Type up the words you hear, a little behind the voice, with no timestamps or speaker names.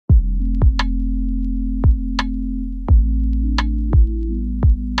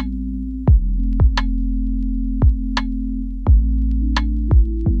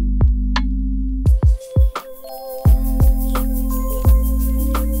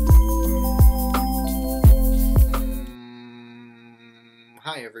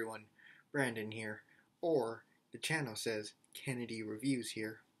everyone, Brandon here, or the channel says Kennedy Reviews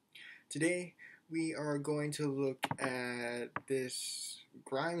here. Today we are going to look at this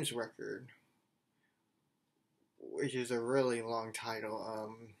Grimes record, which is a really long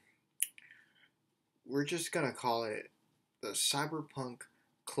title. We're just gonna call it the Cyberpunk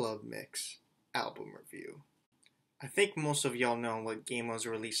Club Mix album review. I think most of y'all know what game was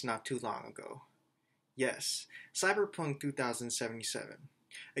released not too long ago. Yes, Cyberpunk 2077,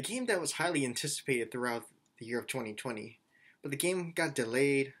 a game that was highly anticipated throughout the year of 2020, but the game got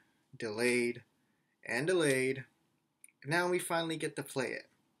delayed, and now we finally get to play it.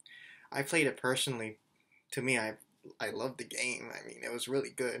 I played it personally. To me, I loved the game. I mean, it was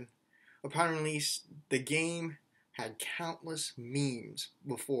really good. Upon release, the game had countless memes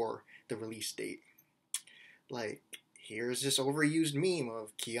before the release date. Like, here's this overused meme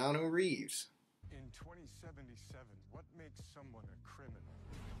of Keanu Reeves. In 2077, what makes someone a criminal?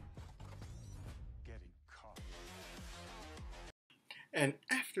 Getting caught. And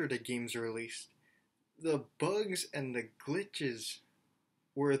after the game's released, the bugs and the glitches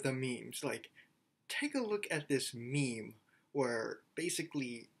were the memes. Like, take a look at this meme where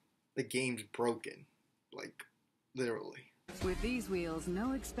basically the game's broken. Like, literally. With these wheels,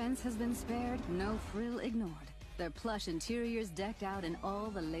 no expense has been spared, no frill ignored. Their plush interiors decked out in all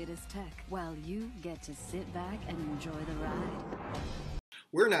the latest tech, while you get to sit back and enjoy the ride.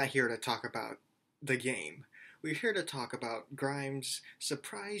 We're not here to talk about the game. We're here to talk about Grimes'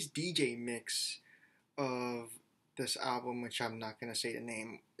 surprise DJ mix of this album, which I'm not going to say the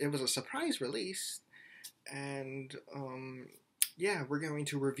name. It was a surprise release, and yeah, we're going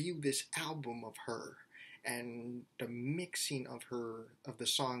to review this album of her and the mixing of the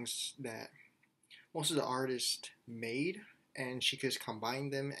songs that most of the artists made, and she just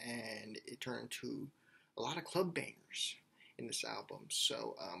combined them, and it turned into a lot of club bangers in this album.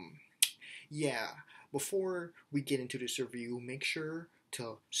 So, yeah, before we get into this review, make sure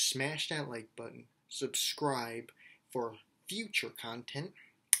to smash that like button, subscribe for future content,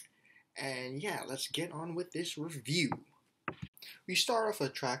 and yeah, let's get on with this review. We start off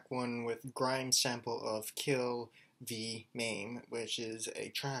with track 1 with Grimes' sample of Kill the Mame, which is a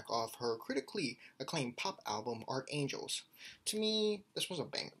track off her critically acclaimed pop album Archangels. To me, this was a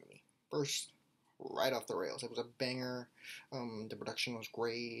banger to me. First, right off the rails, it was a banger. The production was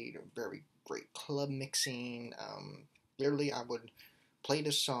great, very great club mixing. Literally, I would play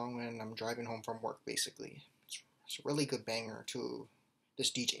this song when I'm driving home from work, basically. It's a really good banger to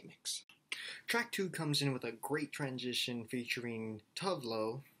this DJ mix. Track 2 comes in with a great transition featuring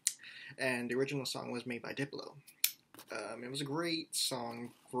Tuvlo, and the original song was made by Diplo. It was a great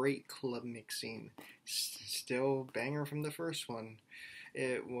song, great club mixing, still banger from the first one.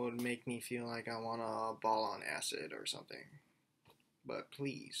 It would make me feel like I want to ball on acid or something. But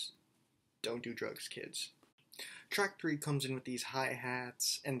please, don't do drugs, kids. Track 3 comes in with these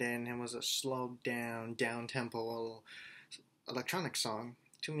hi-hats, and then it was a slowed down, down-tempo electronic song.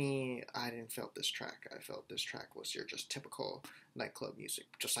 To me, I didn't felt this track. I felt this track was your just typical nightclub music.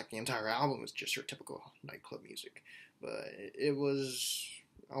 Just like the entire album is just your typical nightclub music. But I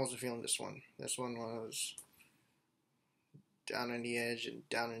wasn't feeling this one. This one was down on the edge and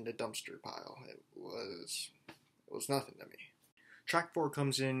down in the dumpster pile. It was nothing to me. Track 4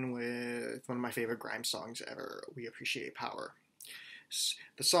 comes in with one of my favorite Grimes songs ever, We Appreciate Power.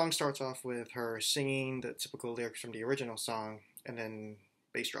 The song starts off with her singing the typical lyrics from the original song, and then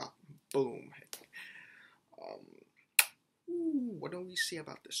bass drop, boom. What do we see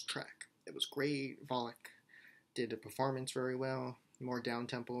about this track? It was great. Volek did the performance very well. More down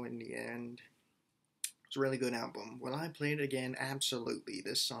tempo in the end. It's a really good album. Will I play it again? Absolutely.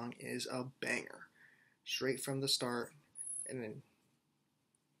 This song is a banger, straight from the start, and then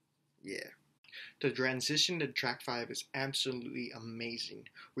yeah. The transition to track 5 is absolutely amazing.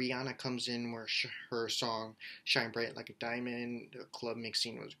 Rihanna comes in where her song Shine Bright Like a Diamond. The club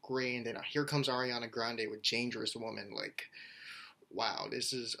mixing was great. And then here comes Ariana Grande with Dangerous Woman. Like, wow,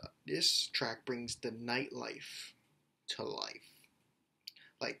 this track brings the nightlife to life.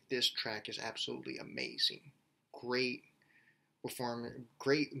 Like, this track is absolutely amazing. Great performance,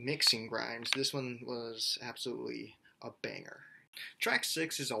 great mixing, Grimes. This one was absolutely a banger. Track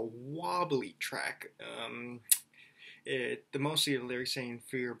 6 is a wobbly track. Mostly the lyrics saying,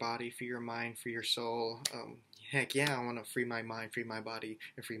 free your body, free your mind, free your soul. Heck yeah, I want to free my mind, free my body,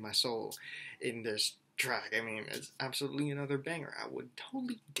 and free my soul in this track. I mean, it's absolutely another banger. I would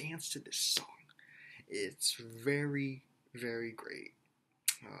totally dance to this song. It's very, very great.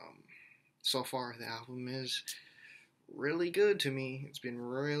 So far, the album is really good to me. It's been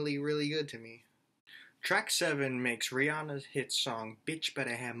really, really good to me. Track 7 makes Rihanna's hit song Bitch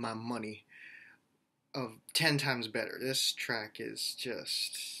Better Have My Money of 10 times better. This track is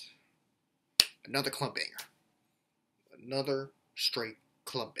just another club banger. Another straight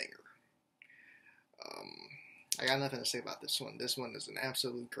club banger. I got nothing to say about this one. This one is an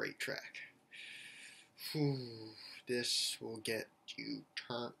absolute great track. Whew, this will get you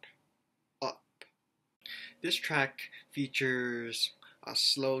turned up. This track features a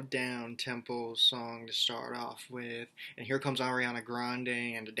slowed down tempo song to start off with, and here comes Ariana Grande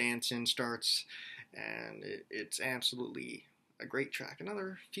and the dancing starts, and it's absolutely a great track.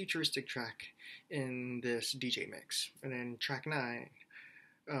 Another futuristic track in this DJ mix. And then track 9,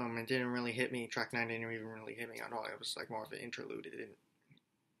 it didn't really hit me. Track 9 didn't even really hit me at all. It was like more of an interlude. It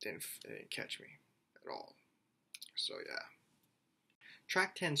didn't catch me at all. So yeah.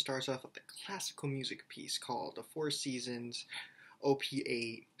 Track 10 starts off with a classical music piece called The Four Seasons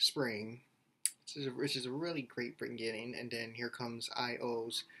OP8 Spring, which is a really great beginning. And then here comes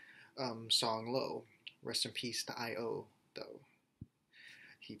I.O.'s song Low. Rest in peace to I.O., though.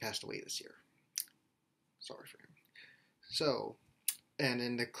 He passed away this year. Sorry for him. So, and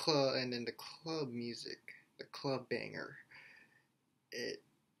then the club music, the club banger, it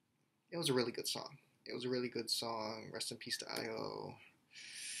was a really good song. It was a really good song. Rest in peace to I.O.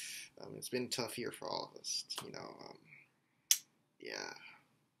 It's been a tough year for all of us, you know. Yeah.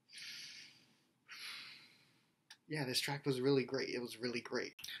 Yeah, this track was really great. It was really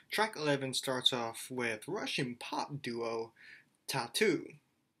great. Track 11 starts off with Russian pop duo Tattoo.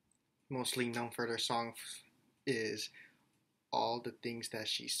 Mostly known for their song is All the Things That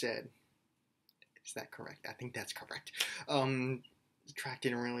She Said. Is that correct? I think that's correct. The track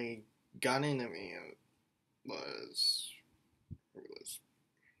didn't really got into me. It was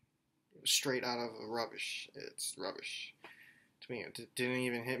straight out of rubbish. It's rubbish. To me, it didn't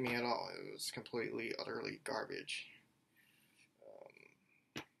even hit me at all. It was completely, utterly garbage.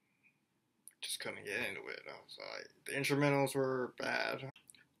 Just couldn't get into it. I was like, the instrumentals were bad.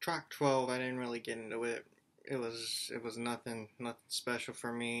 Track 12, I didn't really get into it. It was nothing special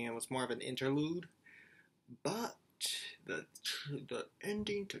for me. It was more of an interlude. But the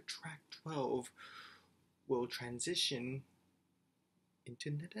ending to track 12 will transition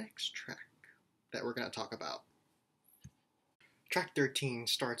into the next track that we're going to talk about. Track 13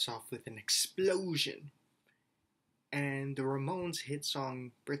 starts off with an explosion, and the Ramones hit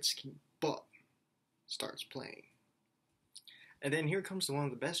song Britsky Butt starts playing. And then here comes one of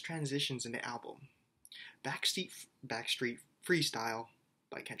the best transitions in the album. Backstreet Freestyle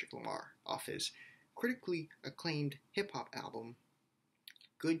by Kendrick Lamar off his critically acclaimed hip-hop album,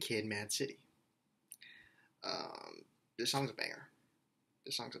 Good Kid, Mad City. This song's a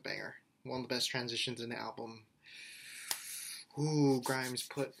banger. One of the best transitions in the album. Ooh, Grimes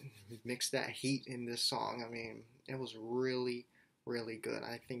mixed that heat in this song. I mean, it was really, really good.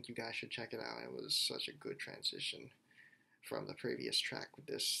 I think you guys should check it out. It was such a good transition from the previous track.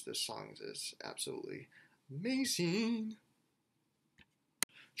 This song is absolutely amazing.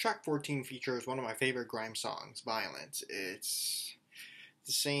 Track 14 features one of my favorite Grimes songs, Violence. It's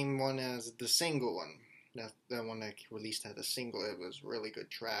the same one as the single one. That one that released as a single. It was a really good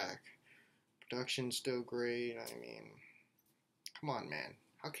track. Production's still great. I mean, come on, man.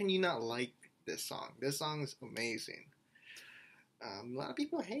 How can you not like this song? This song is amazing. A lot of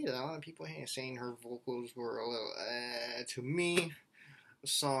people hate it. Saying her vocals were a little, to me, the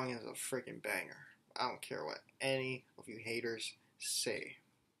song is a freaking banger. I don't care what any of you haters say.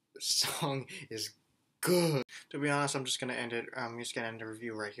 The song is good. To be honest, I'm just going to end it. I'm just going to end the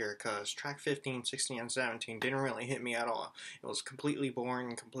review right here because track 15, 16, and 17 didn't really hit me at all. It was completely boring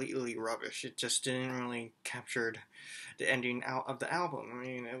and completely rubbish. It just didn't really capture the ending out of the album. I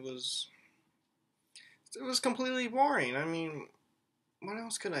mean, it was completely boring. I mean, what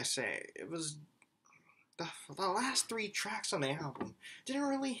else could I say? It was the last 3 tracks on the album didn't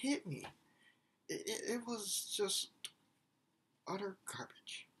really hit me. It was just utter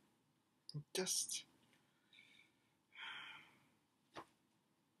garbage. Just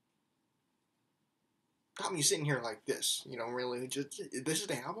got me sitting here like this, you know, really, just, this is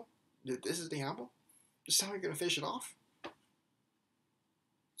the album? This is the album? This is how you're gonna finish it off?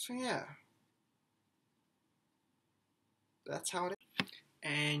 So yeah. That's how it is.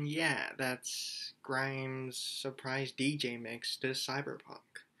 And yeah, that's Grimes' surprise DJ mix to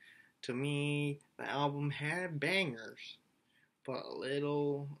Cyberpunk. To me, the album had bangers, but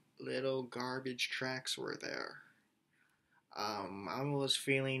little garbage tracks were there. I was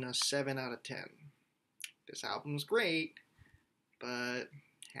feeling a 7 out of 10. This album's great, but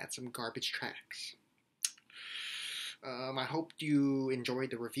had some garbage tracks. I hope you enjoyed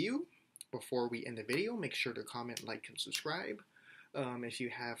the review. before we end the video, make sure to comment, like, and subscribe. If you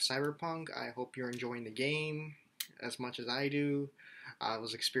have Cyberpunk, I hope you're enjoying the game as much as I do. I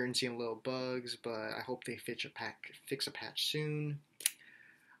was experiencing little bugs, but I hope they fix a patch soon.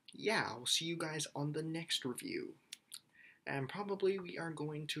 Yeah, I'll see you guys on the next review. And probably we are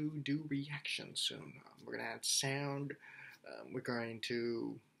going to do reactions soon. We're going to add sound. We're going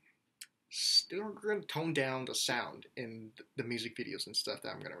to tone down the sound in the music videos and stuff that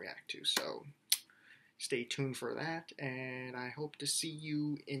I'm going to react to. So stay tuned for that, and I hope to see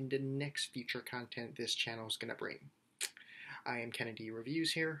you in the next future content this channel is going to bring. I am Kennedy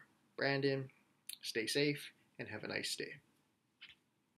Reviews here. Brandon, stay safe and have a nice day.